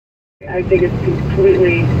I think it's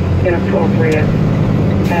completely inappropriate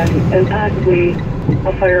and possibly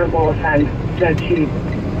a fireable offense that she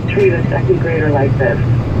treat a second grader like this.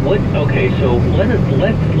 Okay, so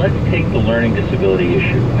let's take the learning disability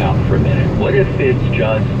issue out for a minute. What if it's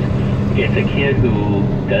a kid who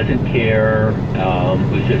doesn't care,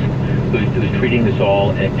 who's treating this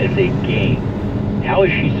all as a game? How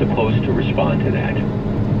is she supposed to respond to that?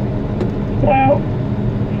 Well,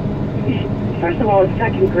 first of all, it's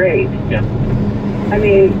second grade. Yeah. I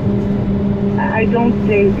mean, I don't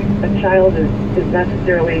think a child is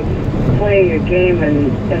necessarily playing a game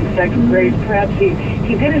in second grade. Perhaps he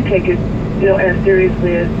didn't take it, as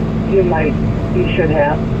seriously as he should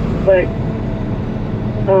have. But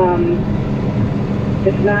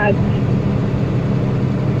it's not.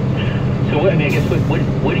 So I guess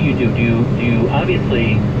what do you do? Do you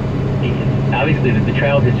obviously the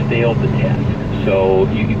child has failed the test, so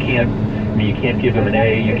you can't give him an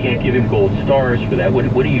A, you can't give him gold stars for that.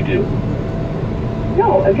 What do you do?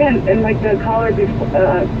 No, again, and like the caller before,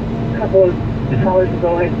 a couple of callers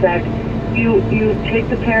ago had said, you take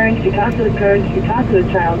the parents, you talk to the parents, you talk to the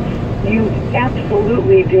child. You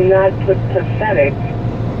absolutely do not put pathetic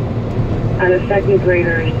on a second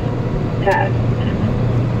grader's test.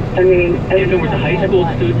 I mean, if it was a high school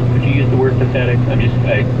student, would you use the word pathetic?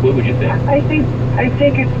 What would you think? I think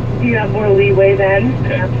it's you have more leeway then,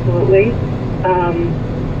 okay. Absolutely,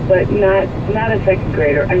 but not a second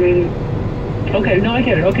grader. I mean. Okay, no, I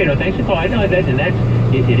get it. Okay, no, thanks for calling. I know that, and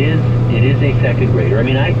it is a second grader. I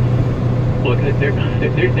mean, look,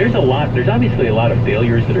 there's a lot. There's obviously a lot of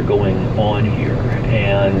failures that are going on here,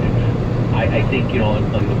 and I think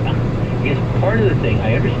I guess part of the thing,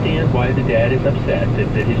 I understand why the dad is upset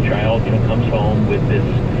that his child comes home with this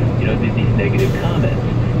these negative comments.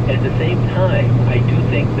 At the same time, I do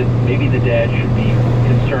think that maybe the dad should be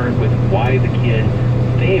concerned with why the kid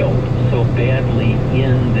failed so badly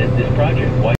in this project. Why